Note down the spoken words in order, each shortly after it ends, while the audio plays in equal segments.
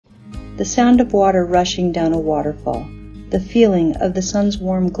the sound of water rushing down a waterfall, the feeling of the sun's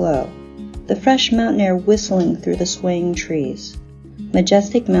warm glow, the fresh mountain air whistling through the swaying trees.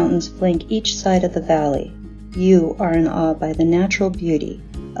 Majestic mountains flank each side of the valley. You are in awe by the natural beauty,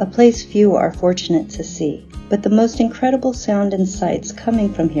 a place few are fortunate to see. But the most incredible sound and sights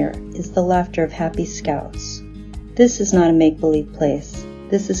coming from here is the laughter of happy scouts. This is not a make-believe place.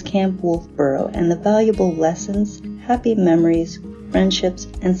 This is Camp Wolfeboro, and the valuable lessons, happy memories, friendships,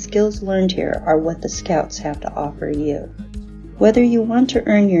 and skills learned here are what the scouts have to offer you. Whether you want to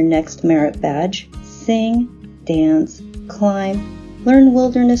earn your next merit badge, sing, dance, climb, learn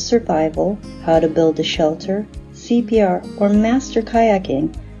wilderness survival, how to build a shelter, CPR, or master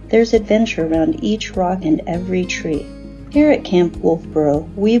kayaking, there's adventure around each rock and every tree. Here at Camp Wolfeboro,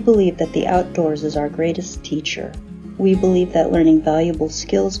 we believe that the outdoors is our greatest teacher. We believe that learning valuable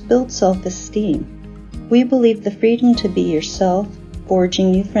skills builds self-esteem. We believe the freedom to be yourself,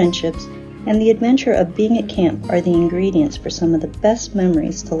 forging new friendships, and the adventure of being at camp are the ingredients for some of the best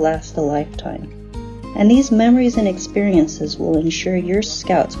memories to last a lifetime. And these memories and experiences will ensure your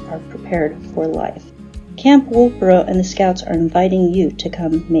scouts are prepared for life. Camp Wolfeboro and the Scouts are inviting you to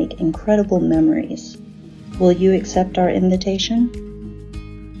come make incredible memories. Will you accept our invitation?